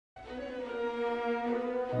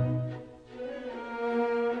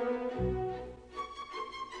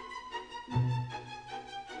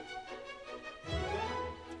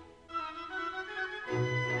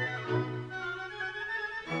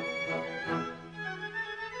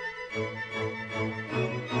So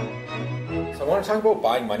I want to talk about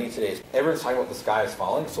buying money today. Everyone's talking about the sky is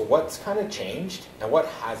falling, so what's kind of changed and what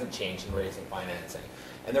hasn't changed in raising financing?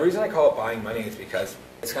 And the reason I call it buying money is because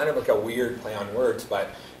it's kind of like a weird play on words,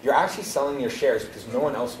 but you're actually selling your shares because no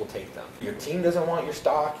one else will take them. Your team doesn't want your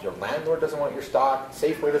stock, your landlord doesn't want your stock,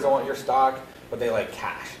 Safeway doesn't want your stock, but they like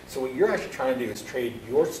cash. So what you're actually trying to do is trade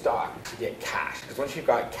your stock to get cash, because once you've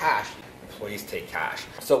got cash, employees take cash.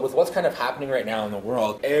 So with what's kind of happening right now in the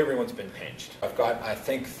world, everyone's been pinched. I've got, I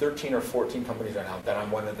think, 13 or 14 companies right now that I'm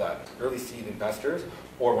one of the early seed investors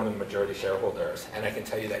or one of the majority shareholders. And I can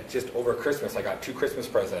tell you that just over Christmas, I got 2 Christmas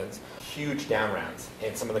presents, huge down rounds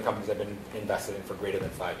in some of the companies I've been invested in for greater than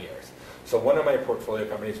 5 years. So one of my portfolio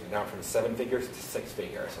companies went down from 7 figures to 6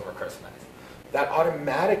 figures over Christmas. That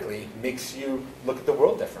automatically makes you look at the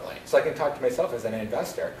world differently. So I can talk to myself as an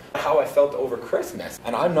investor, how I felt over Christmas.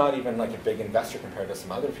 And I'm not even like a big investor compared to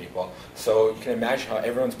some other people. So you can imagine how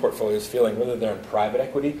everyone's portfolio is feeling, whether they're in private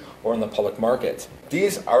equity or in the public markets.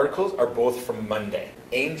 These articles are both from Monday.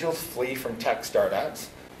 Angels flee from tech startups.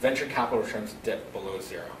 Venture capital returns dip below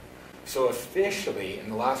zero. So officially, in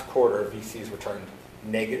the last quarter, VCs returned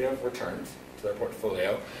negative returns to their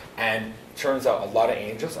portfolio. And it turns out a lot of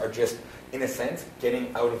angels are just, in a sense,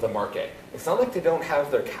 getting out of the market. It's not like they don't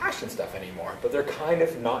have their cash and stuff anymore, but they're kind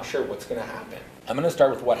of not sure what's going to happen. I'm going to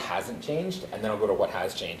start with what hasn't changed, and then I'll go to what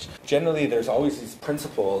has changed. Generally, there's always these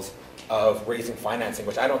principles of raising financing,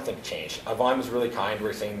 which I don't think change. Yvonne was really kind.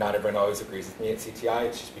 We're saying not everyone always agrees with me at CTI.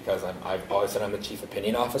 It's just because I've always said I'm the chief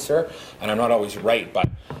opinion officer, and I'm not always right, but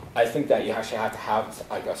I think that you actually have to have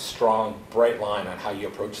like a strong, bright line on how you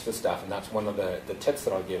approach this stuff, and that's one of the tips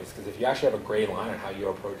that I'll give, is because if you actually have a gray line on how you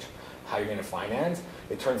approach how you're going to finance,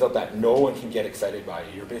 it turns out that no one can get excited by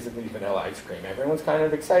you. You're basically vanilla ice cream. Everyone's kind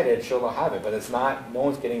of excited, sure they'll have it, but it's not, no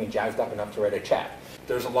one's getting jazzed up enough to write a check.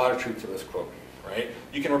 There's a lot of truth to this quote, right?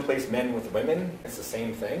 You can replace men with women, it's the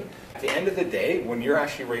same thing. At the end of the day, when you're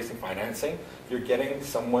actually raising financing, you're getting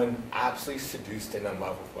someone absolutely seduced and in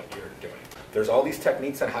love with what you're doing. There's all these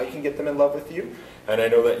techniques on how you can get them in love with you, and I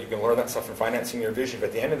know that you can learn that stuff from Financing Your Vision, but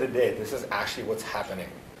at the end of the day, this is actually what's happening.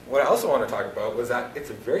 What I also want to talk about was that it's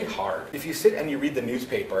very hard. If you sit and you read the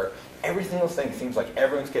newspaper, every single thing seems like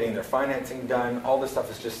everyone's getting their financing done. All this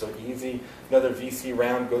stuff is just so easy. Another VC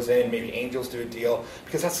round goes in, maybe angels do a deal,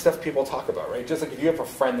 because that's stuff people talk about, right? Just like if you have a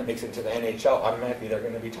friend that makes it to the NHL, automatically they're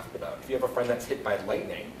going to be talked about. If you have a friend that's hit by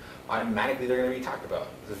lightning, automatically they're going to be talked about.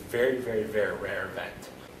 It's a very, very, very rare event.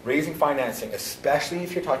 Raising financing, especially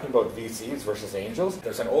if you're talking about VCs versus angels,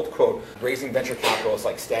 there's an old quote, raising venture capital is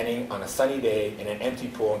like standing on a sunny day in an empty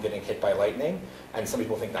pool and getting hit by lightning, and some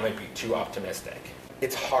people think that might be too optimistic.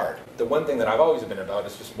 It's hard. The one thing that I've always been about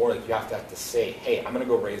is just more like you have to say, hey, I'm going to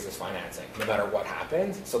go raise this financing no matter what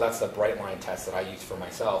happens. So that's the bright line test that I use for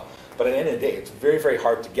myself. But at the end of the day, it's very, very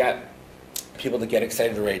hard to get people to get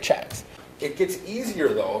excited to write checks. It gets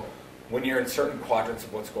easier though when you're in certain quadrants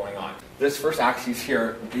of what's going on. This first axis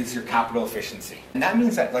here is your capital efficiency. And that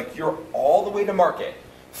means that like you're all the way to market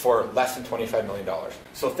for less than $25 million.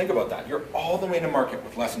 So think about that. You're all the way to market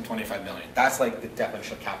with less than $25 million. That's like the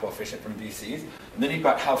definition of capital efficient from VCs. And then you've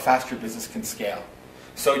got how fast your business can scale.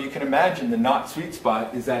 So you can imagine the not sweet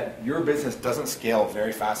spot is that your business doesn't scale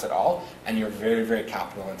very fast at all, and you're very, very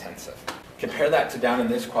capital intensive. Compare that to down in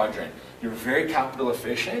this quadrant. You're very capital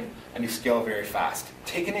efficient and you scale very fast.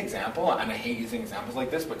 Take an example, and I hate using examples like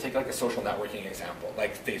this, but take like a social networking example,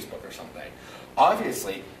 like Facebook or something.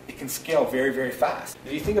 Obviously, it can scale very, very fast.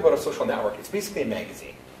 If you think about a social network, it's basically a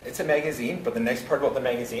magazine. It's a magazine, but the nice part about the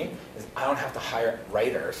magazine is I don't have to hire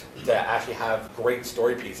writers to actually have great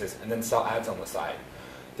story pieces and then sell ads on the side.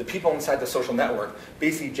 The people inside the social network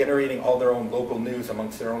basically generating all their own local news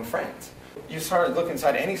amongst their own friends. You start to look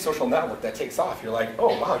inside any social network that takes off, you're like,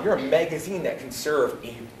 oh wow, you're a magazine that can serve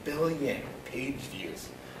 1 billion page views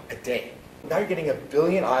a day. Now you're getting 1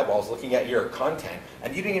 billion eyeballs looking at your content,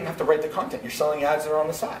 and you didn't even have to write the content. You're selling ads that are on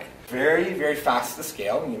the side. Very, very fast to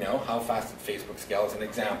scale. You know how fast did Facebook scale as an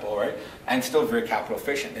example, right? And still very capital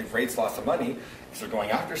efficient. It raised lots of money, so they're going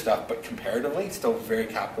after stuff, but comparatively, still very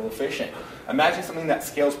capital efficient. Imagine something that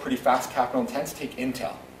scales pretty fast, capital intense. Take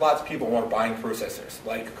Intel. Lots of people are buying processors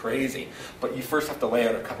like crazy, but you first have to lay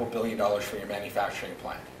out a couple $2 billion for your manufacturing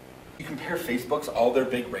plant. You compare Facebook's, all their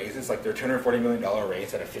big raises, like their $240 million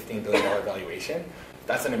raise at a $15 billion valuation,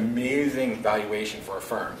 that's an amazing valuation for a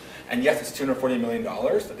firm. And yes, it's $240 million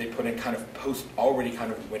that they put in kind of post already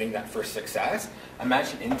kind of winning that first success.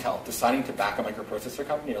 Imagine Intel deciding to back a microprocessor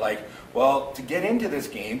company. You're like, well, to get into this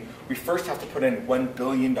game, we first have to put in $1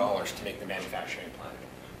 billion to make the manufacturing plant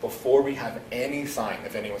before we have any sign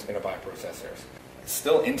if anyone's going to buy processors.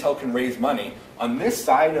 still Intel can raise money. On this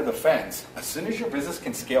side of the fence, as soon as your business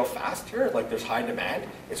can scale faster, like there's high demand,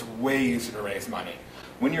 it's way easier to raise money.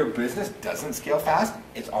 When your business doesn't scale fast,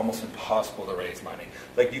 it's almost impossible to raise money.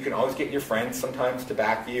 Like you can always get your friends sometimes to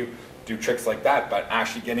back you, do tricks like that, but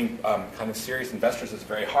actually getting kind of serious investors is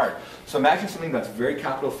very hard. So imagine something that's very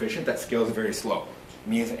capital efficient that scales very slow.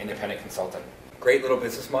 Me as an independent consultant. Great little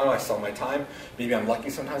business model, I sell my time. Maybe I'm lucky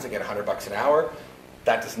sometimes, I get $100 an hour.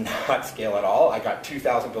 That does not scale at all. I got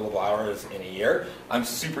 2,000 billable hours in a year. I'm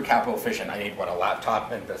super capital efficient. I need, a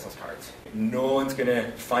laptop and business cards. No one's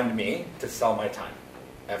gonna fund me to sell my time,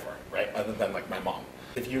 ever, right? Other than like my mom.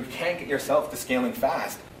 If you can't get yourself to scaling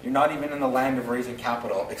fast, you're not even in the land of raising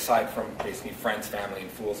capital, aside from basically friends, family, and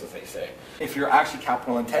fools, as they say. If you're actually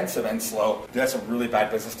capital intensive and slow, that's a really bad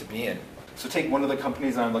business to be in. So take one of the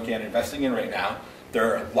companies I'm looking at investing in right now.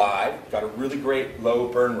 They're live, got a really great low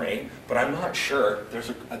burn rate, but I'm not sure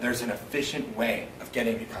there's an efficient way of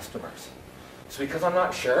getting new customers. So because I'm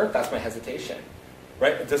not sure, that's my hesitation.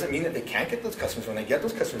 Right? It doesn't mean that they can't get those customers. When they get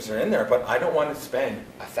those customers, they're in there, but I don't want to spend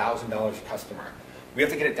 $1,000 a customer. We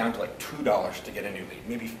have to get it down to like $2 to get a new lead,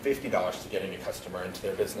 maybe $50 to get a new customer into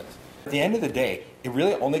their business. At the end of the day, it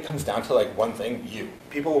really only comes down to like one thing, you.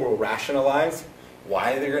 People will rationalize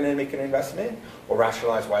why they're going to make an investment or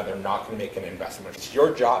rationalize why they're not going to make an investment. It's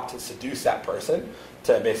your job to seduce that person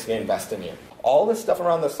to basically invest in you. All this stuff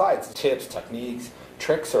around the sides, tips, techniques,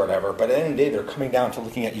 tricks or whatever, but at the end of the day, they're coming down to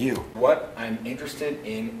looking at you. What I'm interested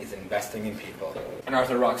in is investing in people. And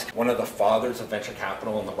Arthur Rock's one of the fathers of venture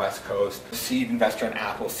capital on the West Coast, seed investor in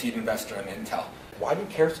Apple, seed investor in Intel. Why do you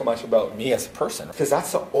care so much about me as a person? Because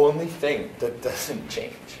that's the only thing that doesn't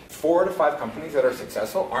change. 4 to 5 companies that are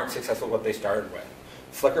successful aren't successful what they started with.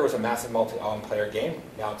 Flickr was a massive multi-player game,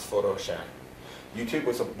 now it's photo sharing. YouTube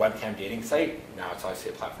was a webcam dating site, now it's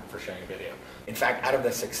obviously a platform for sharing video. In fact, out of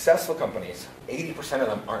the successful companies, 80% of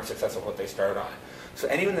them aren't successful what they started on. So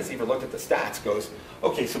anyone that's even looked at the stats goes,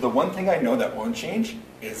 okay, so the one thing I know that won't change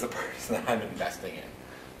is the person that I'm investing in.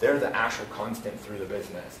 They're the actual constant through the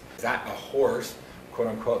business. Is that a horse, quote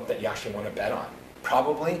unquote, that you actually want to bet on?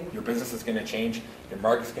 Probably your business is going to change, your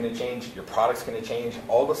market's going to change, your product's going to change.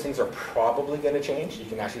 All those things are probably going to change. You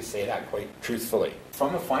can actually say that quite truthfully.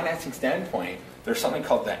 From a financing standpoint, there's something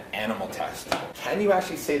called the animal test. Can you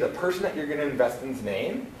actually say the person that you're going to invest in's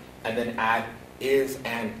name and then add is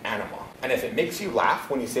an animal? And if it makes you laugh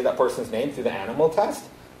when you say that person's name through the animal test,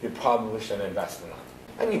 you probably shouldn't invest in them.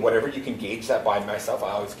 I mean, whatever you can gauge that by myself,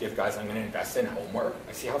 I always give guys I'm going to invest in homework.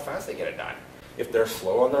 I see how fast they get it done. If they're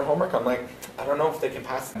slow on their homework, I'm like, I don't know if they can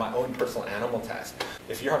pass my own personal animal test.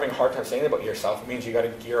 If you're having a hard time saying it about yourself, it means you got to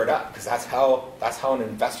gear it up, because that's how an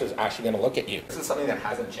investor is actually going to look at you. This is something that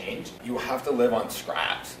hasn't changed. You have to live on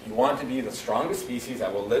scraps. You want to be the strongest species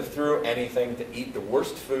that will live through anything, to eat the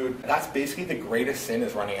worst food. That's basically the greatest sin,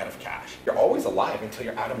 is running out of cash. You're always alive until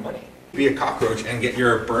you're out of money. Be a cockroach and get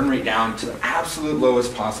your burn rate down to the absolute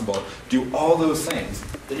lowest possible. Do all those things.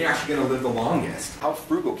 Then you're actually going to live the longest. How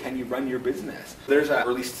frugal can you run your business? There's an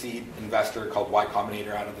early seed investor called Y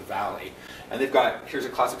Combinator out of the Valley. And they've got, here's a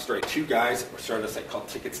classic story, 2 guys started a site called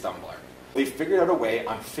Ticket Stumbler. They figured out a way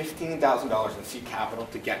on $15,000 in seed capital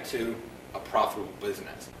to get to a profitable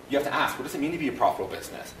business. You have to ask, what does it mean to be a profitable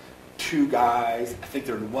business? 2 guys, I think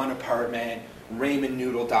they're in 1 apartment, ramen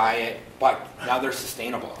noodle diet, but now they're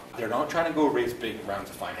sustainable. They're not trying to go raise big rounds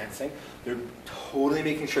of financing. They're totally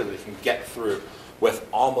making sure that they can get through with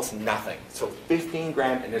almost nothing. So 15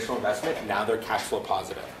 grand initial investment, and now they're cash flow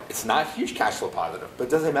positive. It's not huge cash flow positive, but it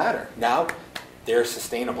doesn't matter. Now they're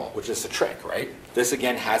sustainable, which is the trick, right? This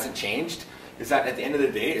again hasn't changed, is that at the end of the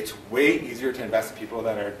day, it's way easier to invest in people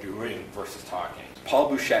that are doing versus talking. Paul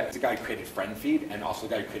Bouchette is the guy who created FriendFeed, and also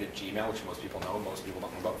the guy who created Gmail, which most people know. Most people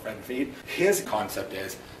don't know about FriendFeed. His concept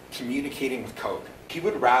is communicating with code. He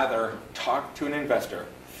would rather talk to an investor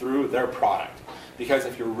through their product. Because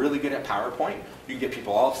if you're really good at PowerPoint, you can get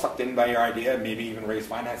people all sucked in by your idea, maybe even raise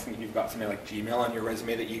financing if you've got something like Gmail on your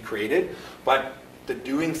resume that you created. But the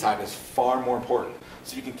doing side is far more important.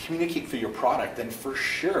 So you can communicate through your product, then for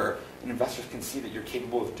sure, investors can see that you're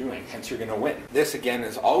capable of doing, hence you're going to win. This, again,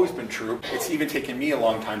 has always been true. It's even taken me a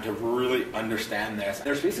long time to really understand this.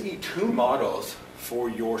 There's basically 2 models for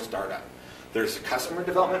your startup. There's the customer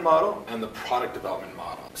development model and the product development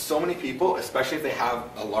model. So many people, especially if they have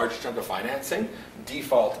a large chunk of financing,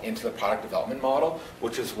 default into the product development model,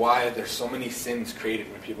 which is why there's so many sins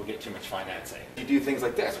created when people get too much financing. You do things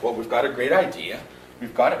like this. Well, we've got a great idea.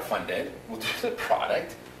 We've got it funded. We'll do the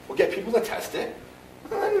product. We'll get people to test it.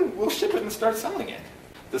 And then we'll ship it and start selling it.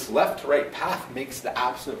 This left to right path makes the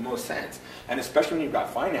absolute most sense. And especially when you've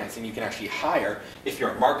got financing, you can actually hire. If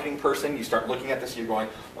you're a marketing person, you start looking at this, you're going,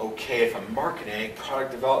 okay, if I'm marketing,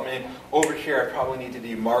 product development, over here I probably need to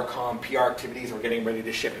do Marcom, PR activities, we're getting ready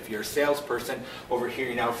to ship. If you're a salesperson, over here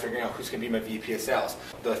you're now figuring out who's going to be my VP of sales.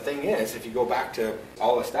 The thing is, if you go back to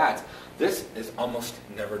all the stats, this is almost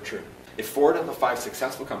never true. If 4 out of the 5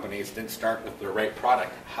 successful companies didn't start with the right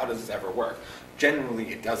product, how does this ever work?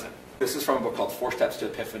 Generally, it doesn't. This is from a book called 4 Steps to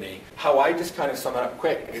Epiphany. How I just kind of sum it up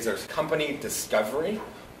quick is there's company discovery,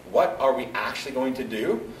 what are we actually going to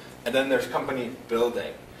do, and then there's company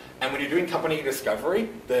building. And when you're doing company discovery,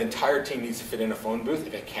 the entire team needs to fit in a phone booth.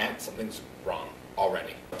 If it can't, something's wrong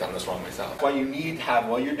already. I've done this wrong myself. What you need to have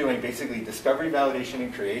while you're doing basically discovery, validation,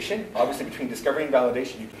 and creation, obviously between discovery and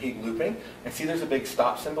validation, you can keep looping, and see there's a big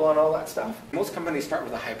stop symbol on all that stuff. Most companies start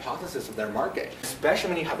with a hypothesis of their market, especially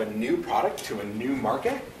when you have a new product to a new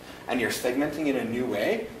market, and you're segmenting in a new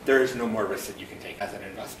way, there is no more risk that you can take as an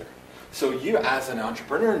investor. So you as an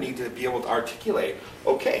entrepreneur need to be able to articulate,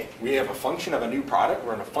 okay, we have a function of a new product,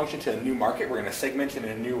 we're going to function to a new market, we're going to segment it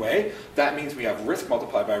in a new way. That means we have risk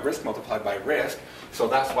multiplied by risk multiplied by risk, so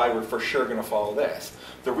that's why we're for sure going to follow this.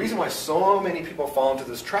 The reason why so many people fall into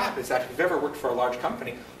this trap is that if you've ever worked for a large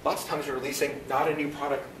company, lots of times you're releasing not a new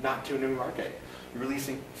product, not to a new market. You're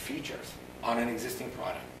releasing features on an existing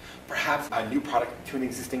product. Perhaps a new product to an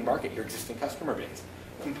existing market, your existing customer base.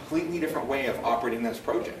 Completely different way of operating those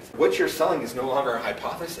projects. What you're selling is no longer a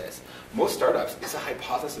hypothesis. Most startups, it's a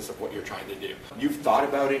hypothesis of what you're trying to do. You've thought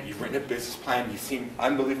about it, you've written a business plan, you seem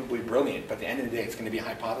unbelievably brilliant, but at the end of the day, it's going to be a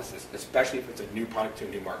hypothesis, especially if it's a new product to a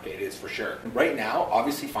new market. It is for sure. Right now,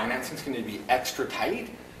 obviously, financing is going to be extra tight.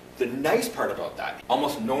 The nice part about that,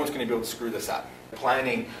 almost no one's going to be able to screw this up.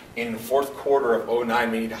 Planning in the fourth quarter of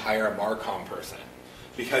 2009, we need to hire a Marcom person,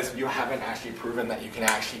 because you haven't actually proven that you can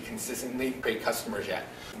actually consistently create customers yet.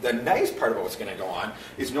 The nice part about what's going to go on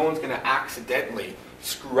is no one's going to accidentally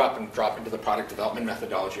screw up and drop into the product development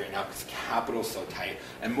methodology right now because capital is so tight,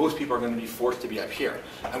 and most people are going to be forced to be up here.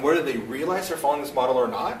 And whether they realize they're following this model or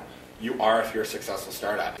not, you are if you're a successful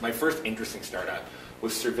startup. My first interesting startup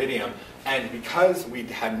was Servidium, and because we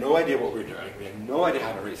had no idea what we were doing, we had no idea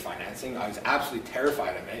how to raise financing, I was absolutely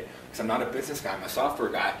terrified of it, because I'm not a business guy, I'm a software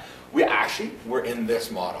guy. We actually were in this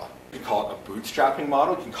model. You can call it a bootstrapping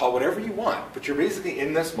model, you can call it whatever you want, but you're basically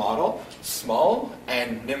in this model, small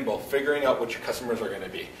and nimble, figuring out what your customers are going to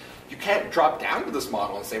be. You can't drop down to this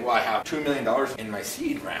model and say, well, I have $2 million in my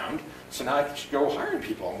seed round, so now I can just go hiring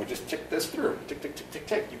people and we'll just tick this through, tick, tick, tick, tick,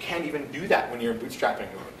 tick. You can't even do that when you're in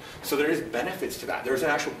bootstrapping mode. So there is benefits to that. There's an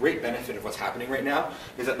actual great benefit of what's happening right now,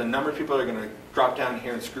 is that the number of people that are going to drop down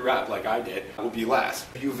here and screw up like I did will be less.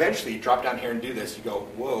 If you eventually drop down here and do this, you go,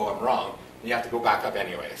 whoa, I'm wrong. And you have to go back up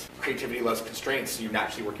anyways. Creativity loves constraints, so you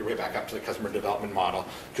naturally work your way back up to the customer development model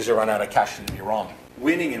because you run out of cash and you're wrong.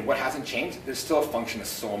 Winning and what hasn't changed, there's still a function of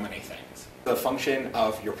so many things. The function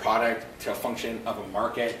of your product to a function of a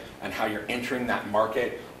market and how you're entering that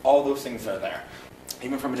market, all those things are there.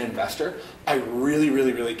 Even from an investor, I really,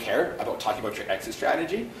 really, really care about talking about your exit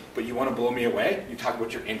strategy, but you want to blow me away, you talk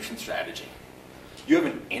about your entrance strategy. You have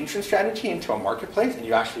an entrance strategy into a marketplace and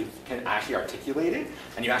you actually can articulate it,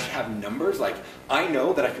 and you actually have numbers like, I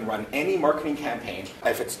know that I can run any marketing campaign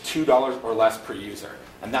if it's $2 or less per user.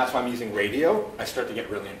 And that's why I'm using radio. I start to get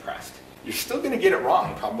really impressed. You're still going to get it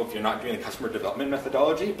wrong, probably if you're not doing the customer development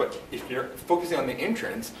methodology, but if you're focusing on the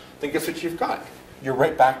entrance, then guess what you've got? You're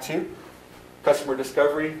right back to customer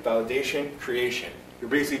discovery, validation, creation.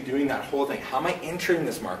 You're basically doing that whole thing. How am I entering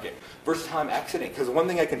this market versus how I'm exiting? Because one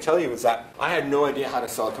thing I can tell you is that I had no idea how to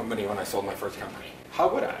sell a company when I sold my first company.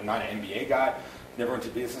 How would I? I'm not an MBA guy, never went to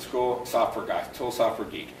business school, software guy, total software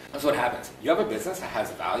geek. That's what happens. You have a business that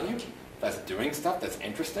has value, that's doing stuff, that's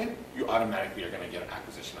interesting, you automatically are going to get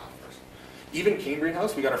acquisition offers. Even King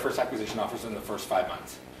Greenhouse, we got our first acquisition offers in the first 5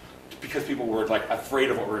 months because people were like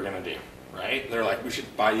afraid of what we were going to do, right? They're like, we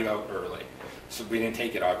should buy you out early. So we didn't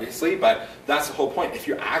take it, obviously, but that's the whole point. If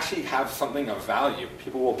you actually have something of value,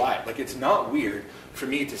 people will buy it. Like, it's not weird for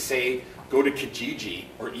me to say, go to Kijiji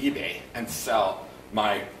or eBay and sell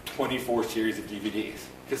my 24 series of DVDs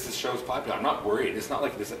because this show's popular. I'm not worried. It's not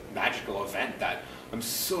like this magical event that I'm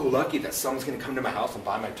so lucky that someone's going to come to my house and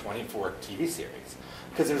buy my 24 TV series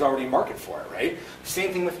because there's already a market for it, right?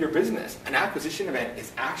 Same thing with your business. An acquisition event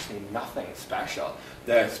is actually nothing special.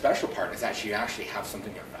 The special part is that you actually have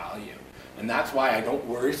something of value. And that's why I don't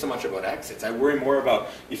worry so much about exits. I worry more about,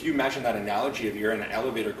 if you imagine that analogy of you're in an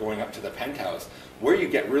elevator going up to the penthouse, where you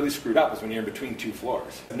get really screwed up is when you're in between two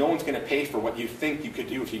floors. No one's going to pay for what you think you could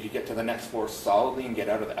do if you could get to the next floor solidly and get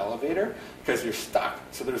out of the elevator, because you're stuck.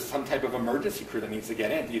 So there's some type of emergency crew that needs to get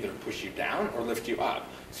in to either push you down or lift you up.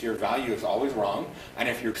 So your value is always wrong. And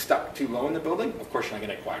if you're stuck too low in the building, of course you're not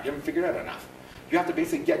going to acquire. You haven't figured out enough. You have to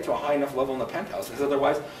basically get to a high enough level in the penthouse, because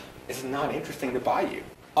otherwise it's not interesting to buy you.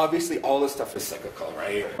 Obviously, all this stuff is cyclical,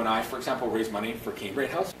 right? When I, for example, raised money for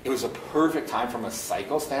Cambridge House, it was a perfect time from a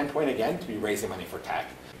cycle standpoint, again, to be raising money for tech.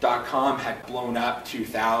 .com had blown up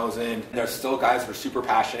 2000. There's still guys who are super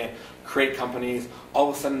passionate, create companies. All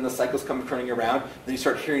of a sudden, the cycles come turning around. Then you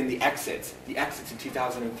start hearing the exits in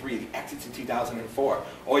 2003, the exits in 2004.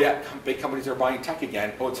 Oh yeah, big companies are buying tech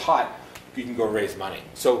again. Oh, it's hot. You can go raise money.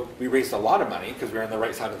 So we raised a lot of money because we were on the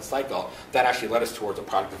right side of the cycle. That actually led us towards a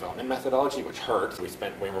product development methodology, which hurt. So we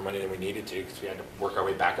spent way more money than we needed to because we had to work our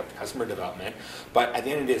way back up to customer development. But at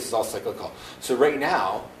the end of the day, this is all cyclical. So right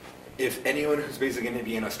now, if anyone who's basically going to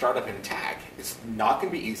be in a startup in tech, it's not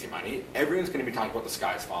going to be easy money. Everyone's going to be talking about the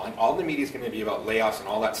sky's falling. All the media is going to be about layoffs and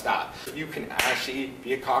all that stuff. If you can actually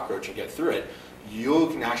be a cockroach and get through it, you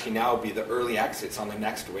can actually now be the early exits on the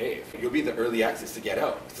next wave. You'll be the early exits to get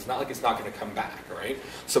out. It's not like it's not going to come back, right?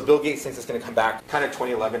 So Bill Gates thinks it's going to come back kind of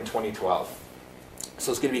 2011, 2012.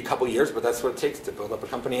 So it's going to be a couple years, but that's what it takes to build up a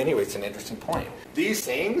company anyway. It's an interesting point. These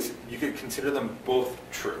things, you could consider them both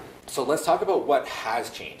true. So let's talk about what has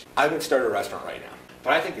changed. I would start a restaurant right now,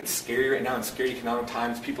 but I think it's scary right now in scary economic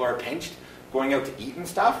times. People are pinched, going out to eat and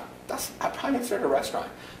stuff. I'd probably start a restaurant.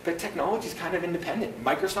 But technology is kind of independent.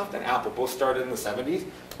 Microsoft and Apple both started in the 70s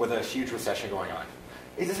with a huge recession going on.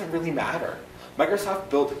 It doesn't really matter. Microsoft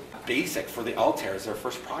built BASIC for the Altair as their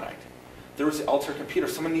first product. There was the Altair computer.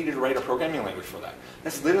 Someone needed to write a programming language for that.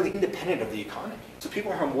 That's literally independent of the economy. So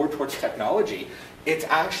people are more towards technology. It's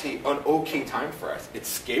actually an okay time for us. It's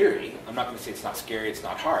scary. I'm not going to say it's not scary, it's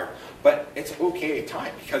not hard, but it's okay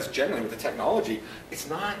time because generally with the technology, it's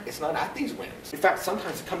not at these whims. In fact,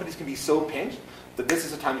 sometimes the companies can be so pinched that this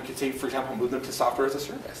is a time you could say, for example, move them to software as a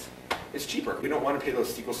service. It's cheaper. We don't want to pay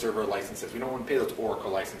those SQL Server licenses. We don't want to pay those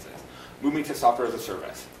Oracle licenses. Move me to software as a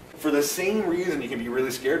service. For the same reason you can be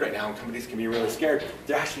really scared right now and companies can be really scared,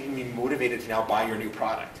 they're actually going to be motivated to now buy your new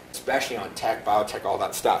product, especially on tech, biotech, all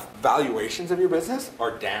that stuff. Valuations of your business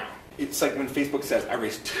are down. It's like when Facebook says, I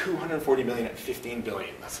raised $240 million at $15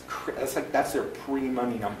 billion. That's their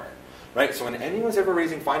pre-money number, right? So when anyone's ever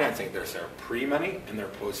raising financing, there's their pre-money and their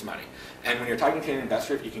post-money. And when you're talking to an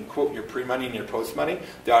investor, if you can quote your pre-money and your post-money,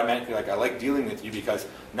 they automatically like, I like dealing with you because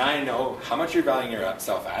now I know how much you're valuing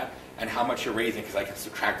yourself at and how much you're raising because I can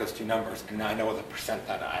subtract those two numbers and now I know the percent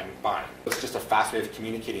that I'm buying. It's just a fast way of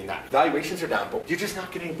communicating that. Valuations are down, but you're just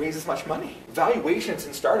not going to raise as much money. Valuations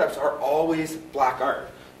in startups are always black art,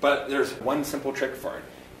 but there's one simple trick for it.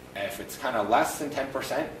 If it's kind of less than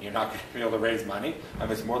 10%, you're not going to be able to raise money. If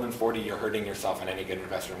it's more than 40, you're hurting yourself, and any good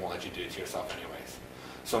investor won't let you do it to yourself anyways.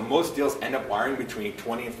 So most deals end up wiring between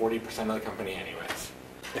 20 and 40% of the company anyways.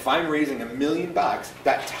 If I'm raising $1 million,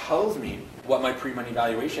 that tells me what my pre-money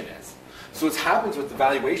valuation is. So what happens with the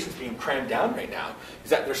valuations being crammed down right now is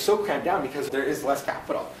that they're so crammed down because there is less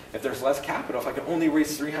capital. If there's less capital, if I can only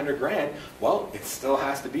raise 300 grand, well, it still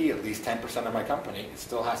has to be at least 10% of my company. It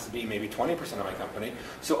still has to be maybe 20% of my company.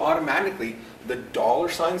 So automatically, the dollar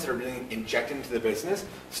signs that are being injected into the business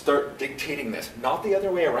start dictating this, not the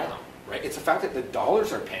other way around, right? It's the fact that the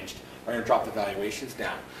dollars are pinched are going to drop the valuations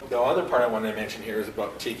down. The other part I want to mention here is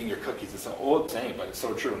about taking your cookies. It's an old saying, but it's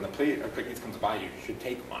so true. When the plate of cookies comes by you, you should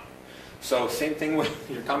take one. So same thing with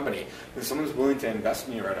your company. If someone's willing to invest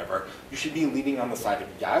in you or whatever, you should be leaning on the side of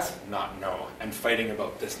yes, not no, and fighting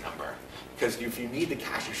about this number. Because if you need the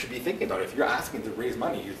cash, you should be thinking about it. If you're asking to raise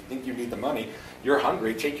money, you think you need the money, you're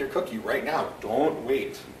hungry, take your cookie right now. Don't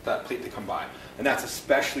wait for that plate to come by. And that's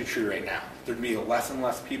especially true right now. There'd be less and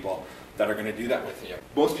less people that are going to do that with you.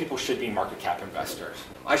 Most people should be market cap investors.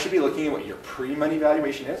 I should be looking at what your pre-money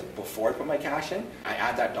valuation is before I put my cash in. I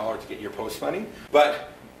add that dollar to get your post-money.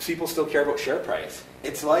 But people still care about share price.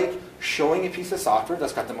 It's like showing a piece of software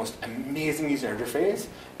that's got the most amazing user interface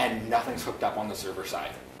and nothing's hooked up on the server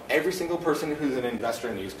side. Every single person who's an investor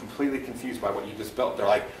in you is completely confused by what you just built. They're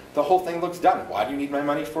like, the whole thing looks done. Why do you need my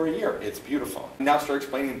money for a year? It's beautiful. Now start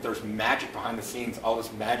explaining that there's magic behind the scenes, all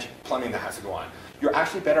this magic plumbing that has to go on. You're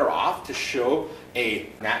actually better off to show a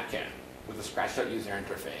napkin with a scratched out user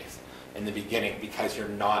interface in the beginning because you're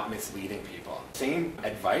not misleading people. Same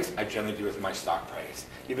advice I generally do with my stock price.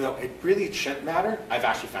 Even though it really shouldn't matter, I've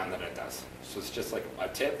actually found that it does. So it's just like a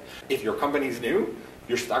tip. If your company's new,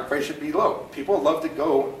 your stock price should be low. People love to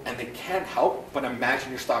go and they can't help but imagine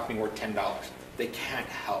your stock being worth $10. They can't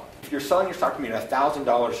help. If you're selling your stock to me at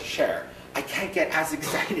 $1,000 a share, I can't get as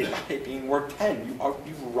excited about it being worth 10.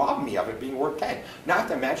 You've robbed me of it being worth 10. Now I have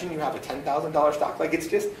to imagine you have a $10,000 stock. Like, it's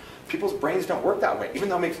just, people's brains don't work that way, even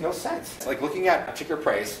though it makes no sense. It's like looking at a ticker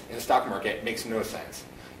price in the stock market makes no sense.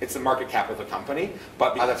 It's the market cap of the company,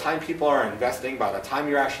 but by the time people are investing, by the time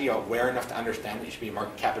you're actually aware enough to understand that you should be a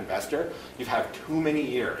market cap investor, you've had too many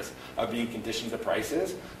years of being conditioned to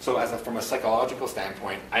prices. So from a psychological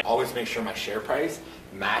standpoint, I always make sure my share price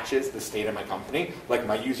matches the state of my company, like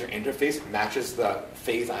my user interface matches the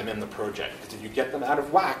phase I'm in the project. Because if you get them out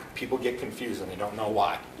of whack, people get confused and they don't know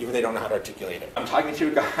why, even they don't know how to articulate it. I'm talking to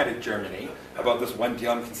a guy out of Germany about this one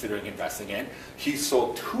deal I'm considering investing in. He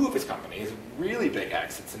sold 2 of his companies, really big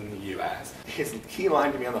exits in the US. His key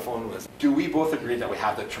line to me on the phone was, do we both agree that we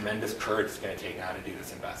have the tremendous courage it's going to take now to do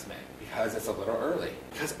this investment? Because it's a little early.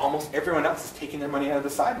 Because almost everyone else is taking their money out of the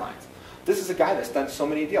sidelines. This is a guy that's done so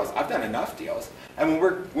many deals. I've done enough deals. And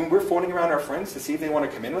when we're phoning around our friends to see if they want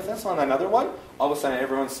to come in with us on another one, all of a sudden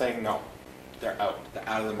everyone's saying no. They're out. They're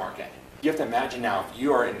out of the market. You have to imagine now, if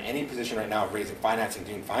you are in any position right now of raising financing,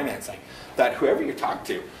 doing financing, that whoever you talk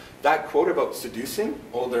to, that quote about seducing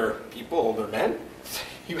older people, older men,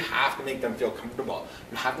 you have to make them feel comfortable.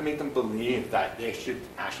 You have to make them believe that they should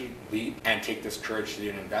actually leap and take this courage to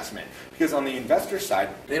do an investment. Because on the investor side,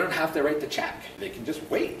 they don't have to write the check. They can just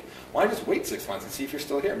wait. Why just wait 6 months and see if you're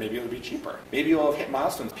still here? Maybe it'll be cheaper. Maybe you'll have hit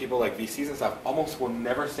milestones. People like VCs and stuff almost will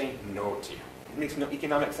never say no to you. It makes no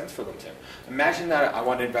economic sense for them to. Imagine that I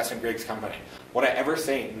want to invest in Greg's company. Would I ever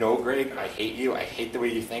say, no, Greg, I hate you, I hate the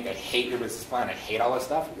way you think, I hate your business plan, I hate all this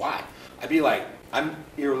stuff? Why? I'd be like,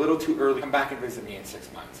 you're a little too early, come back and visit me in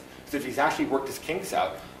 6 months. So if he's actually worked his kinks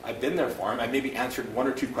out, I've been there for him, I maybe answered 1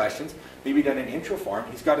 or 2 questions, maybe done an intro for him,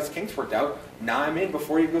 he's got his kinks worked out, now I'm in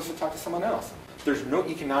before he goes to talk to someone else. There's no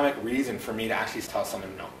economic reason for me to actually tell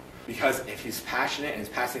someone no. Because if he's passionate and he's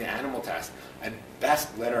passing the animal test, I'd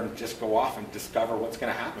best let him just go off and discover what's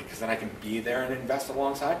going to happen, because then I can be there and invest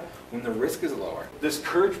alongside when the risk is lower. This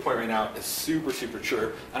courage point right now is super, super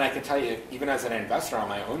true. And I can tell you, even as an investor on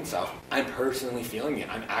my own self, I'm personally feeling it.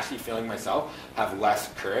 I'm actually feeling myself have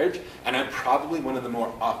less courage, and I'm probably one of the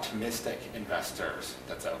more optimistic investors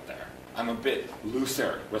that's out there. I'm a bit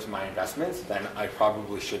looser with my investments than I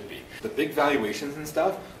probably should be. The big valuations and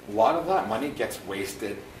stuff, a lot of that money gets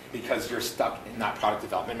wasted because you're stuck in that product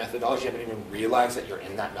development methodology. You haven't even realized that you're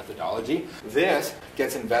in that methodology. This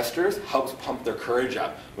gets investors, helps pump their courage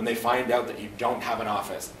up when they find out that you don't have an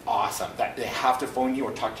office. Awesome. That they have to phone you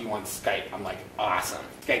or talk to you on Skype. I'm like, awesome.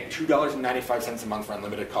 Okay, $2.95 a month for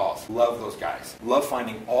unlimited calls. Love those guys. Love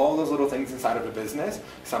finding all those little things inside of a business.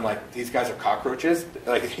 So I'm like, these guys are cockroaches.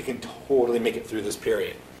 Like, they can totally make it through this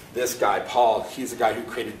period. This guy, Paul, he's the guy who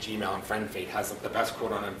created Gmail and FriendFate, has the best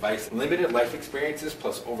quote on advice. Limited life experiences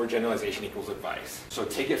plus overgeneralization equals advice. So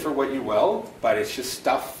take it for what you will, but it's just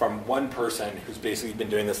stuff from one person who's basically been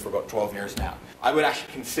doing this for about 12 years now. I would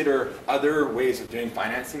actually consider other ways of doing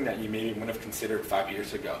financing that you maybe wouldn't have considered 5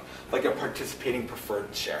 years ago, like a participating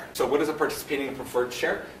preferred share. So what is a participating preferred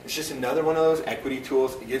share? It's just another one of those equity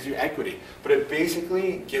tools. It gives you equity, but it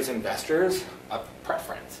basically gives investors a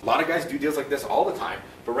preference. A lot of guys do deals like this all the time,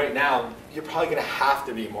 but right now, you're probably going to have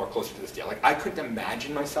to be more closer to this deal. Like, I couldn't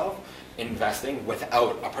imagine myself investing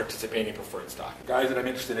without a participating preferred stock. Guys that I'm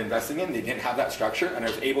interested in investing in, they didn't have that structure, and I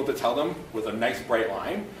was able to tell them with a nice bright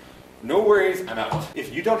line, no worries, I'm out.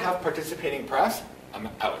 If you don't have participating press, I'm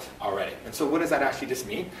out already. And so what does that actually just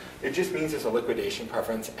mean? It just means there's a liquidation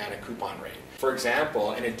preference and a coupon rate. For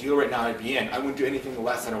example, in a deal right now I'd be in, I wouldn't do anything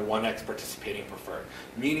less than a 1x participating preferred.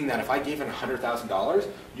 Meaning that if I gave in $100,000,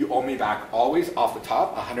 you owe me back always off the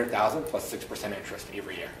top $100,000 plus 6% interest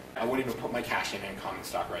every year. I wouldn't even put my cash in common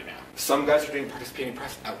stock right now. Some guys are doing participating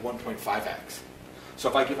press at 1.5x. So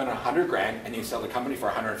if I give in 100 grand and you sell the company for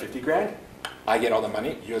 150 grand, I get all the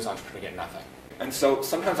money, you as an entrepreneur get nothing. And so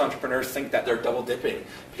sometimes entrepreneurs think that they're double dipping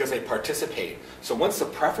because they participate. So once the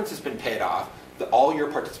preference has been paid off, all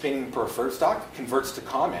your participating preferred stock converts to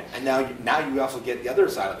common. And now you also get the other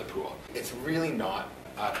side of the pool. It's really not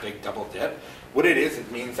a big double dip. What it is,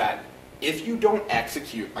 it means that if you don't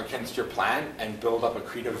execute against your plan and build up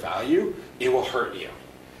accretive value, it will hurt you.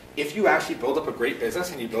 If you actually build up a great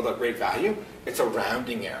business and you build up great value, it's a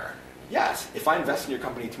rounding error. Yes, if I invest in your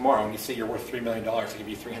company tomorrow and you say you're worth $3 million, I give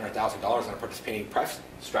you $300,000 on a participating pref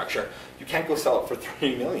structure, you can't go sell it for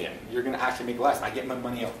 $3 million. You're going to actually make less. I get my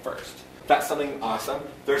money out first. That's something awesome.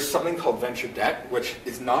 There's something called venture debt, which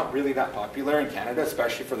is not really that popular in Canada,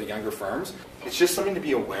 especially for the younger firms. It's just something to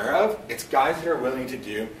be aware of. It's guys that are willing to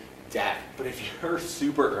do debt. But if you're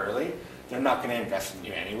super early, they're not going to invest in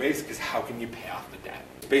you anyways, because how can you pay off the debt?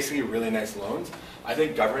 It's basically really nice loans. I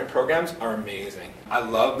think government programs are amazing. I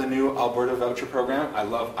love the new Alberta voucher program. I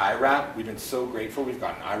love IRAP. We've been so grateful. We've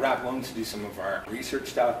gotten IRAP loans to do some of our research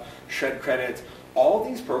stuff, shred credits. All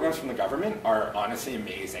these programs from the government are honestly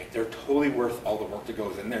amazing. They're totally worth all the work that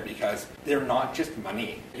goes in there because they're not just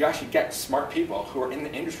money. You actually get smart people who are in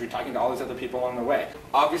the industry talking to all these other people along the way.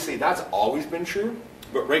 Obviously, that's always been true.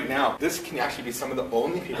 But right now, this can actually be some of the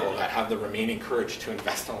only people that have the remaining courage to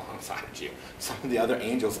invest alongside you. Some of the other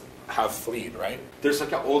angels have fled, right? There's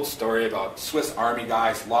like an old story about Swiss army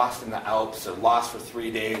guys lost in the Alps or lost for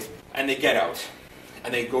 3 days, and they get out.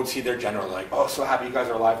 And they go see their general, like, oh, so happy you guys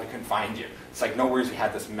are alive, we couldn't find you. It's like, no worries, we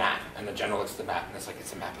had this map. And the general looks at the map, and it's like,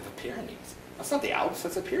 it's a map of the Pyrenees. That's not the Alps,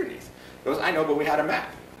 that's the Pyrenees. He goes, I know, but we had a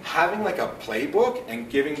map. Having like a playbook and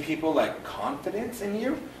giving people like confidence in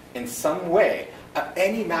you in some way,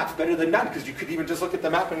 any map's better than none, because you could even just look at the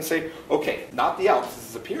map and say, okay, not the Alps, this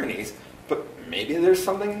is the Pyrenees, but maybe there's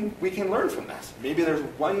something we can learn from this. Maybe there's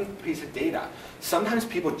one piece of data. Sometimes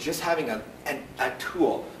people just having a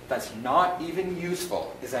tool that's not even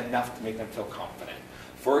useful is enough to make them feel confident.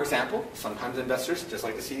 For example, sometimes investors just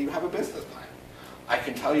like to see you have a business plan. I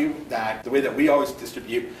can tell you that the way that we always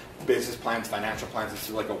distribute business plans, financial plans, is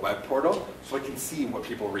through like a web portal, so I can see what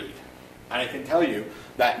people read. And I can tell you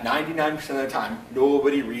that 99% of the time,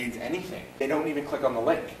 nobody reads anything. They don't even click on the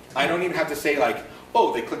link. I don't even have to say like,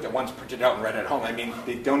 oh, they clicked it once, printed it out, and read it at home. I mean,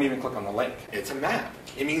 they don't even click on the link. It's a map.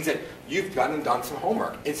 It means that you've gone and done some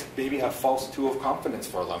homework. It's maybe a false tool of confidence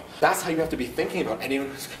for them. That's how you have to be thinking about anyone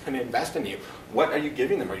who's going to invest in you. What are you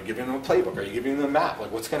giving them? Are you giving them a playbook? Are you giving them a map?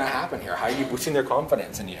 Like, what's going to happen here? How are you boosting their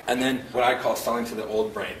confidence in you? And then what I call selling to the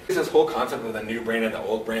old brain. There's this whole concept of the new brain and the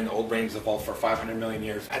old brain. The old brain's evolved for 500 million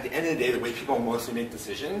years. At the end of the day, the way people mostly make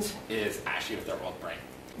decisions is actually with their old brain.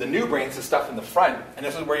 The new brain's the stuff in the front, and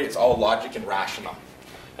this is where it's all logic and rational.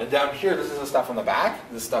 And down here, this is the stuff on the back.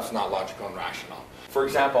 This stuff's not logical and rational. For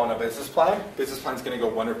example, on a business plan's going to go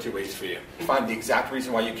one or two ways for you. Find the exact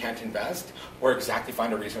reason why you can't invest, or exactly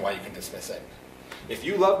find a reason why you can dismiss it. If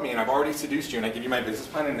you love me and I've already seduced you and I give you my business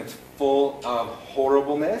plan and it's full of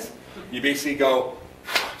horribleness, you basically go,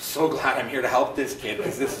 so glad I'm here to help this kid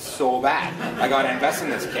because this is so bad. I got to invest in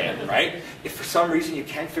this kid, right? If for some reason you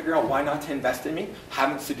can't figure out why not to invest in me,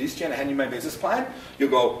 haven't seduced you and I hand you my business plan, you'll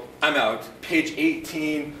go, I'm out. Page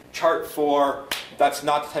 18, chart 4, that's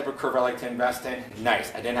not the type of curve I like to invest in.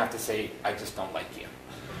 Nice. I didn't have to say, I just don't like you.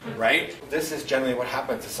 Right? This is generally what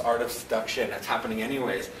happens. This art of seduction. It's happening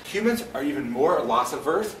anyways. Humans are even more loss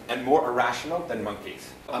averse and more irrational than monkeys.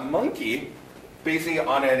 A monkey, basically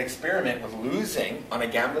on an experiment with losing on a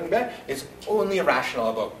gambling bet, is only irrational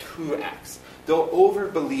about 2x. They'll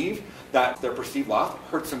over-believe that their perceived loss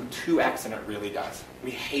hurts them 2x than it really does. We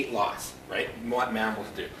hate loss, right? What mammals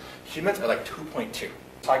do. Humans are like 2.2.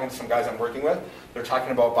 Talking to some guys I'm working with, they're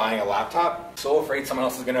talking about buying a laptop. So afraid someone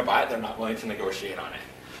else is going to buy it, they're not willing to negotiate on it.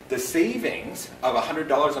 The savings of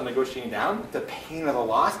 $100 on negotiating down, the pain of the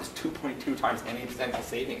loss is 2.2 times any potential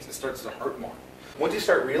savings. It starts to hurt more. Once you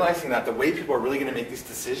start realizing that the way people are really going to make these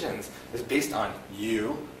decisions is based on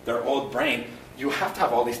you, their old brain, you have to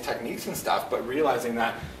have all these techniques and stuff, but realizing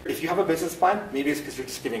that if you have a business plan, maybe it's because you're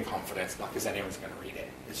just giving confidence, not because anyone's going to read it.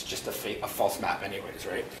 It's just a false map anyways,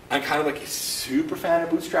 right? I'm kind of like a super fan of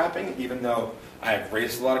bootstrapping, even though I've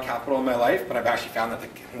raised a lot of capital in my life, but I've actually found that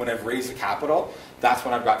when I've raised the capital, that's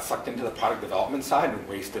when I've got sucked into the product development side and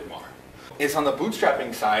wasted more. It's on the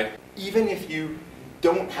bootstrapping side, even if you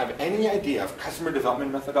don't have any idea of customer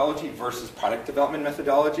development methodology versus product development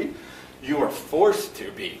methodology, you are forced to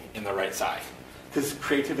be in the right side. Because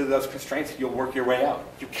creativity loves constraints, you'll work your way out.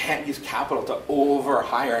 You can't use capital to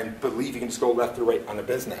over-hire and believe you can just go left or right on a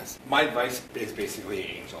business. My advice is basically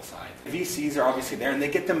angel side. VCs are obviously there and they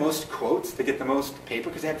get the most quotes, they get the most paper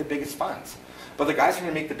because they have the biggest funds. But the guys who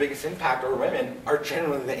are going to make the biggest impact, or women, are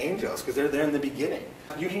generally the angels because they're there in the beginning.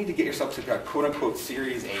 You need to get yourself to a quote-unquote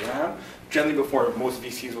Series A round, generally before most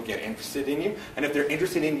VCs will get interested in you. And if they're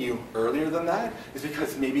interested in you earlier than that, it's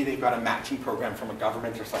because maybe they've got a matching program from a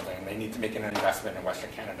government or something, and they need to make an investment in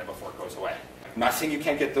Western Canada before it goes away. I'm not saying you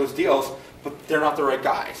can't get those deals, but they're not the right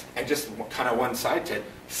guys. And just kind of one-sided,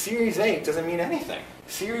 Series A doesn't mean anything.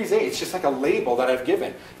 Series A, it's just like a label that I've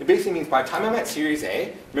given. It basically means by the time I'm at Series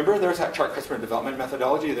A, remember there's that chart customer development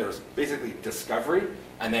methodology, there's basically discovery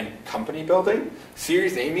and then company building.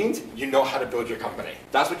 Series A means you know how to build your company.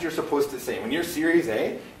 That's what you're supposed to say. When you're Series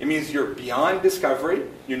A, it means you're beyond discovery,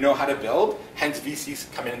 you know how to build, hence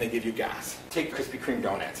VCs come in and they give you gas. Take Krispy Kreme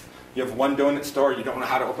donuts. You have one donut store, you don't know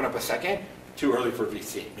how to open up a second, too early for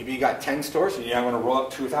VC. Maybe you got 10 stores and you now want to roll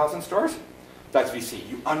up 2,000 stores. That's VC.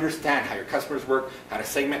 You understand how your customers work, how to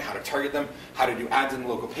segment, how to target them, how to do ads in the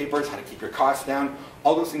local papers, how to keep your costs down.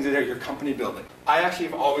 All those things are there, your company building. I actually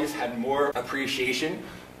have always had more appreciation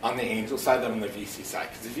on the angel side than on the VC side.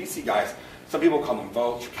 Because the VC guys, some people call them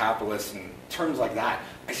vulture capitalists and terms like that.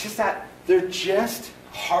 It's just that they're just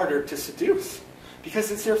harder to seduce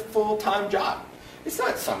because it's their full-time job. It's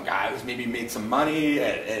not some guy who's maybe made some money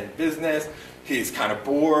in business. He's kind of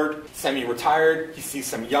bored, semi-retired. He sees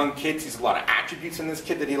some young kids. He sees a lot of attributes in this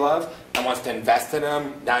kid that he loves and wants to invest in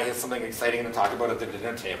them. Now he has something exciting to talk about at the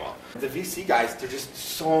dinner table. The VC guys, they're just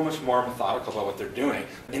so much more methodical about what they're doing.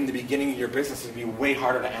 In the beginning of your business, it'd be way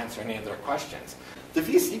harder to answer any of their questions. The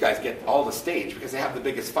VC guys get all the stage because they have the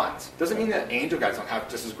biggest funds. Doesn't mean that angel guys don't have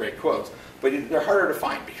just as great quotes, but they're harder to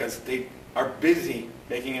find because they are busy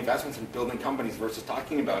making investments and building companies versus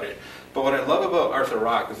talking about it. But what I love about Arthur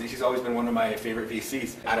Rock is he's always been one of my favorite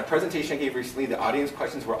VCs. At a presentation I gave recently, the audience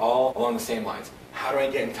questions were all along the same lines. How do I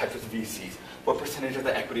get in touch with VCs? What percentage of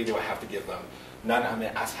the equity do I have to give them? None, I'm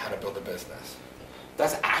going to ask how to build a business.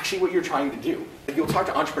 That's actually what you're trying to do. You'll talk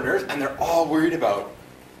to entrepreneurs and they're all worried about,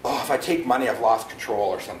 oh, if I take money, I've lost control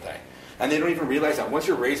or something. And they don't even realize that once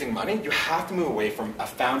you're raising money, you have to move away from a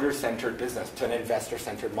founder-centered business to an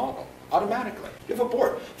investor-centered model, automatically. You have a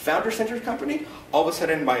board. Founder-centered company, all of a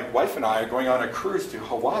sudden my wife and I are going on a cruise to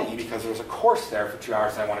Hawaii because there's a course there for 2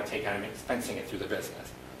 hours I want to take and I'm expensing it through the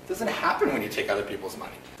business. It doesn't happen when you take other people's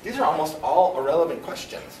money. These are almost all irrelevant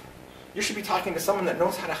questions. You should be talking to someone that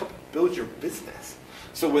knows how to help build your business.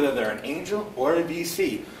 So whether they're an angel or a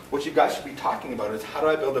VC, what you guys should be talking about is how do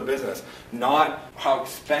I build a business, not how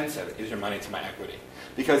expensive is your money to my equity.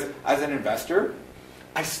 Because as an investor,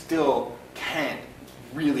 I still can't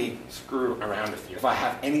really screw around with you if I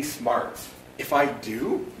have any smarts. If I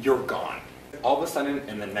do, you're gone. All of a sudden,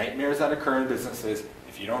 in the nightmares that occur in businesses,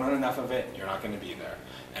 if you don't own enough of it, you're not going to be there.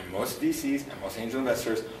 And most VCs and most angel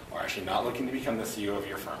investors are actually not looking to become the CEO of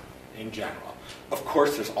your firm in general. Of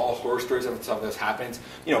course, there's all horror stories of stuff that happens.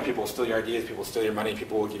 You know, people will steal your ideas, people will steal your money,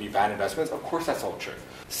 people will give you bad investments. Of course, that's all true.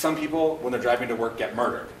 Some people, when they're driving to work, get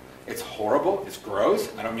murdered. It's horrible, it's gross.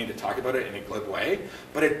 I don't mean to talk about it in a glib way,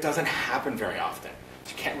 but it doesn't happen very often.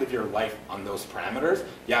 You can't live your life on those parameters.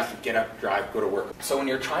 You have to get up, drive, go to work. So when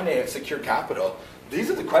you're trying to secure capital, these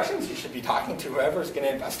are the questions you should be talking to whoever's going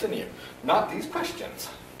to invest in you, not these questions.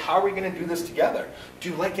 How are we going to do this together? Do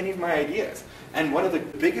you like any of my ideas? And one of the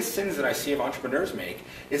biggest sins that I see of entrepreneurs make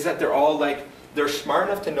is that they're all like, they're smart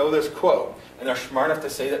enough to know this quote, and they're smart enough to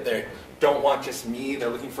say that they don't want just me, they're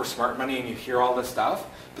looking for smart money, and you hear all this stuff,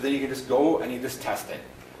 but then you can just go and you just test it.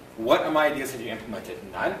 What of my ideas have you implemented?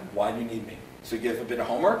 None? Why do you need me? So you give a bit of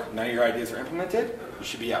homework, none of your ideas are implemented, you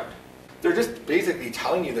should be out. They're just basically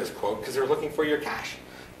telling you this quote because they're looking for your cash.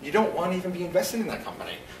 You don't want to even be invested in that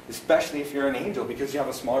company, especially if you're an angel because you have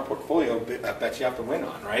a smaller portfolio I bet you have to win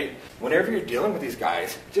on, right? Whenever you're dealing with these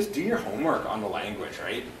guys, just do your homework on the language,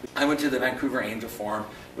 right? I went to the Vancouver Angel Forum.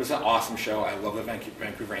 It was an awesome show. I love the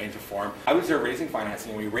Vancouver Angel Forum. I was there raising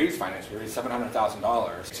financing, and we raised financing. We raised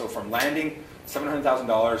 $700,000. So from landing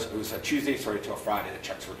 $700,000, it was a Tuesday, till Friday, the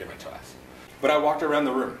checks were given to us. But I walked around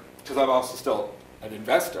the room because I'm also still an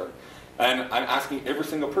investor, and I'm asking every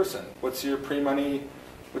single person, what's your pre-money,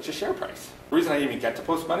 what's your share price? The reason I even get to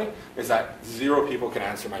post money is that 0 people can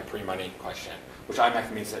answer my pre-money question, which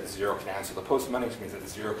automatically means that 0 can answer the post money, which means that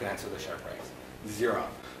 0 can answer the share price. 0.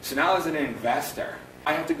 So now as an investor,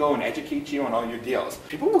 I have to go and educate you on all your deals.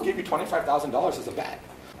 People will give you $25,000 as a bet.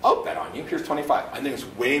 I'll bet on you, here's 25. I think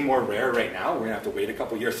it's way more rare right now. We're gonna have to wait a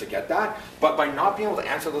couple years to get that. But by not being able to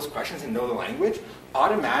answer those questions and know the language,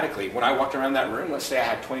 automatically, when I walked around that room, let's say I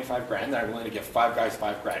had 25 grand, then I'm willing to give 5 guys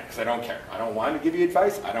 5 grand, because I don't care. I don't want to give you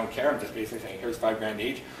advice, I don't care. I'm just basically saying, here's 5 grand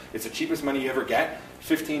each. It's the cheapest money you ever get.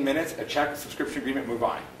 15 minutes, a check, subscription agreement, move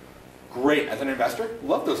on. Great, as an investor,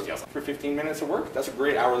 love those deals. For 15 minutes of work, that's a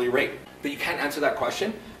great hourly rate. But you can't answer that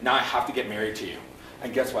question, now I have to get married to you.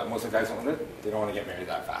 And guess what? Most of the guys don't want to. They don't want to get married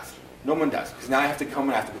that fast. No one does. Because now I have to come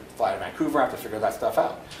and I have to fly to Vancouver. I have to figure that stuff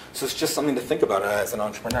out. So it's just something to think about as an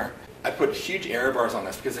entrepreneur. I put huge error bars on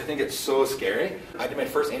this because I think it's so scary. I did my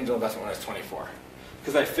first angel investment when I was 24.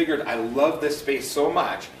 Because I figured I love this space so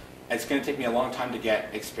much, it's going to take me a long time to get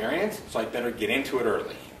experience, so I better get into it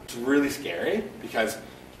early. It's really scary because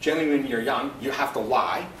Generally, when you're young, you have to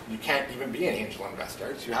lie. You can't even be an angel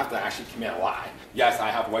investor, so you have to actually commit a lie. Yes, I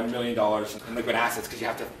have $1 million in liquid assets because you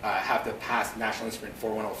have to pass National Instrument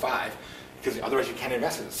 4105 because otherwise you can't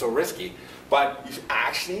invest it. It's so risky. But you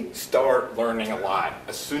actually start learning a lot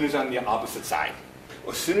as soon as you're on the opposite side.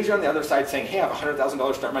 As soon as you're on the other side saying, hey, I have $100,000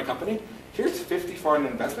 to start my company, here's 50 for an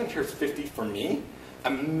investment, here's 50 for me.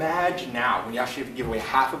 Imagine now, when you actually have to give away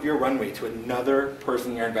half of your runway to another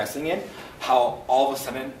person you're investing in, how all of a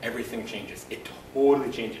sudden everything changes. It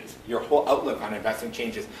totally changes. Your whole outlook on investing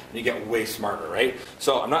changes, and you get way smarter, right?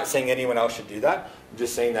 So I'm not saying anyone else should do that. I'm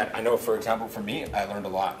just saying that I know, for example, for me, I learned a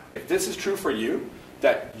lot. If this is true for you,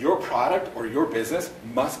 that your product or your business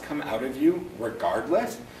must come out of you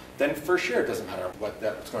regardless, then for sure it doesn't matter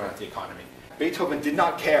what's going on with the economy. Beethoven did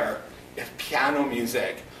not care if piano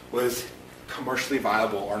music was commercially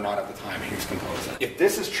viable or not at the time he was composing. If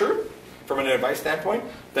this is true, from an advice standpoint,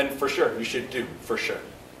 then for sure you should do, for sure,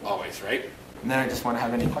 always, right? And then I just want to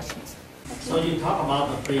have any questions. So you talk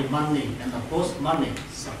about the pre-money and the post-money,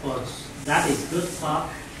 suppose. That is good part,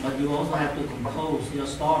 but you also have to compose your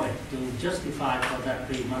story to justify for that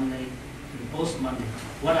pre-money and post-money.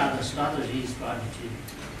 What are the strategies to achieve?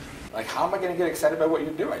 Like, how am I going to get excited about what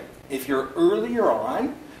you're doing? If you're earlier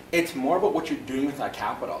on, it's more about what you're doing with that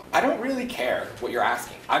capital. I don't really care what you're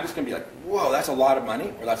asking. I'm just going to be like, whoa, that's a lot of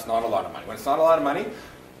money, or that's not a lot of money. When it's not a lot of money,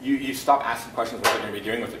 you stop asking questions what you're going to be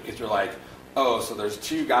doing with it, because you're like, oh, so there's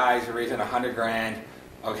two guys who are raising 100 grand.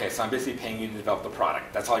 Okay, so I'm basically paying you to develop the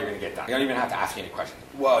product. That's all you're going to get done. You don't even have to ask me any questions.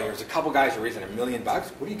 Well, there's a couple guys who are raising $1 million.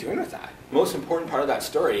 What are you doing with that? The most important part of that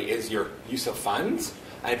story is your use of funds.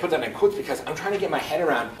 And I put that in quotes because I'm trying to get my head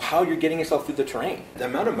around how you're getting yourself through the terrain. The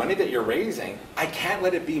amount of money that you're raising, I can't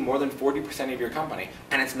let it be more than 40% of your company,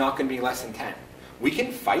 and it's not going to be less than 10. We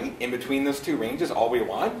can fight in between those two ranges all we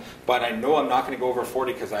want, but I know I'm not going to go over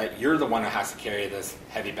 40 because you're the one who has to carry this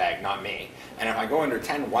heavy bag, not me. And if I go under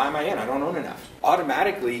 10, why am I in? I don't own enough.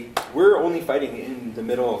 Automatically, we're only fighting in the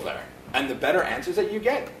middle of there. And the better answers that you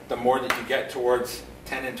get, the more that you get towards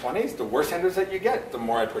 10 and 20s, the worse answers that you get, the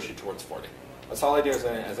more I push you towards 40. That's all I do as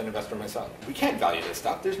an investor myself. We can't value this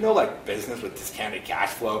stuff. There's no like business with discounted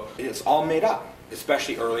cash flow. It's all made up,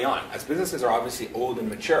 especially early on. As businesses are obviously old and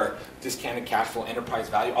mature, discounted cash flow, enterprise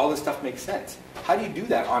value, all this stuff makes sense. How do you do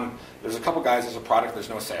that on, there's a couple guys, there's a product, there's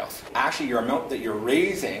no sales. Actually, your amount that you're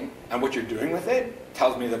raising and what you're doing with it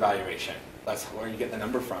tells me the valuation. That's where you get the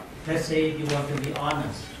number from. Let's say you want to be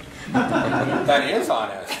honest. That is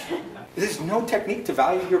honest. There's no technique to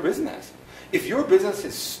value your business. If your business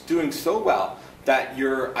is doing so well that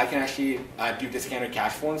I can actually do discounted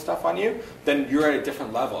cash flow and stuff on you, then you're at a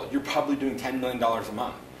different level. You're probably doing $10 million a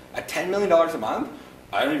month. At $10 million a month,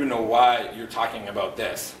 I don't even know why you're talking about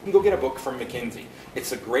this. You can go get a book from McKinsey. It's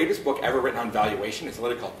the greatest book ever written on valuation. It's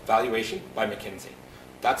literally called Valuation by McKinsey.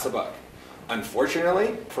 That's the book.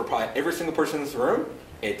 Unfortunately, for probably every single person in this room,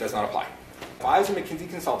 it does not apply. If I was a McKinsey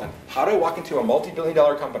consultant, how do I walk into a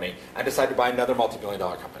multi-billion-dollar company and decide to buy another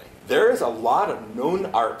multi-billion-dollar company? There is a lot of known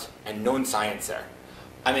art and known science there.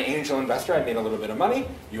 I'm an angel investor. I made a little bit of money.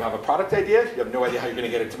 You have a product idea. You have no idea how you're going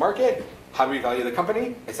to get it to market. How do we value the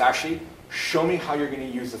company? It's actually show me how you're going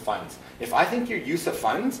to use the funds. If I think your use of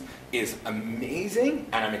funds is amazing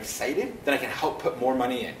and I'm excited, then I can help put more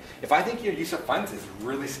money in. If I think your use of funds is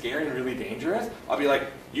really scary and really dangerous, I'll be like,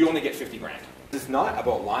 you only get 50 grand. It's not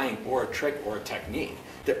about lying or a trick or a technique.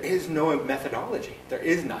 There is no methodology. There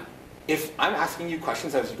is none. If I'm asking you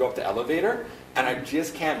questions as you go up the elevator and I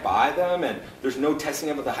just can't buy them and there's no testing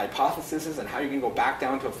of the hypotheses and how you can go back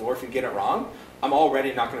down to a floor if you get it wrong, I'm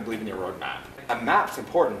already not going to believe in your roadmap. A map's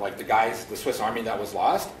important, like the Swiss Army that was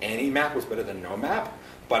lost. Any map was better than no map.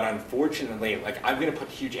 But unfortunately, I'm going to put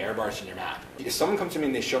huge error bars in your map. If someone comes to me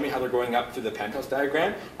and they show me how they're going up through the penthouse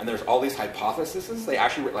diagram, and there's all these hypotheses, they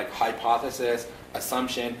actually write hypothesis,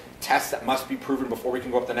 assumption, tests that must be proven before we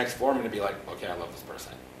can go up the next floor. I'm going to be like, okay, I love this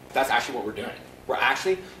person. That's actually what we're doing. We're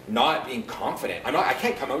actually not being confident. I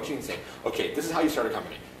can't come out to you and say, okay, this is how you start a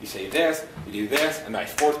company. You say this, you do this, and by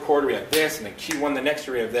fourth quarter we have this, and then Q1 the next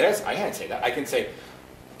year we have this. I can't say that. I can say,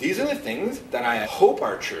 these are the things that I hope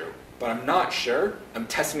are true, but I'm not sure. I'm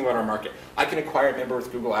testing about our market. I can acquire a member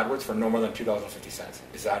with Google AdWords for no more than $2.50.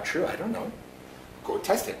 Is that true? I don't know. Go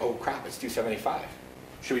test it. Oh crap, it's $2.75.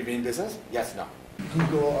 Should we be in business? Yes, no.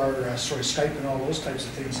 Google or Skype and all those types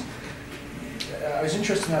of things. I was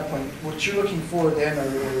interested in that point. What you're looking for then,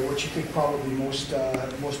 or what you think probably most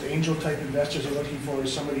angel type investors are looking for,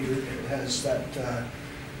 is somebody who has that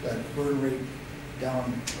burn rate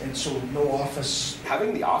down, and so no office.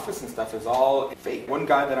 Having the office and stuff is all fake. One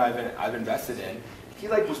guy that I've invested in, He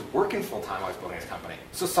like was working full time while he was building his company.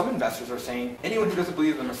 So some investors are saying, anyone who doesn't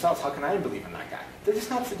believe in themselves, how can I believe in that guy? They're just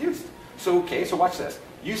not seduced. So okay, so watch this.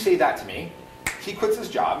 You say that to me, he quits his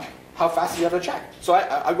job, how fast do you have to check? So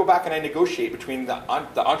I go back and I negotiate between the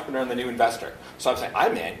entrepreneur and the new investor. So I'm saying,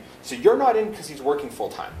 I'm in. So you're not in because he's working full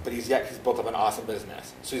time, but he's built up an awesome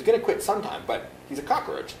business. So he's going to quit sometime, but he's a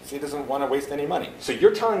cockroach, so he doesn't want to waste any money. So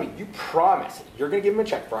you're telling me, you promise, you're going to give him a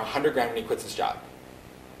check for $100 grand when he quits his job.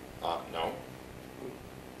 No.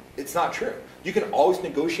 It's not true. You can always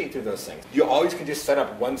negotiate through those things. You always can just set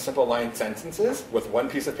up one simple line sentences with one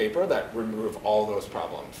piece of paper that remove all those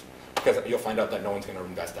problems. Because you'll find out that no one's going to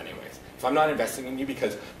invest anyways. If I'm not investing in you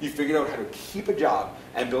because you figured out how to keep a job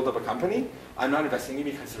and build up a company, I'm not investing in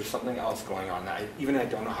you because there's something else going on that I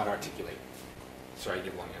don't know how to articulate. Sorry, I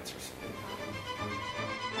give long answers.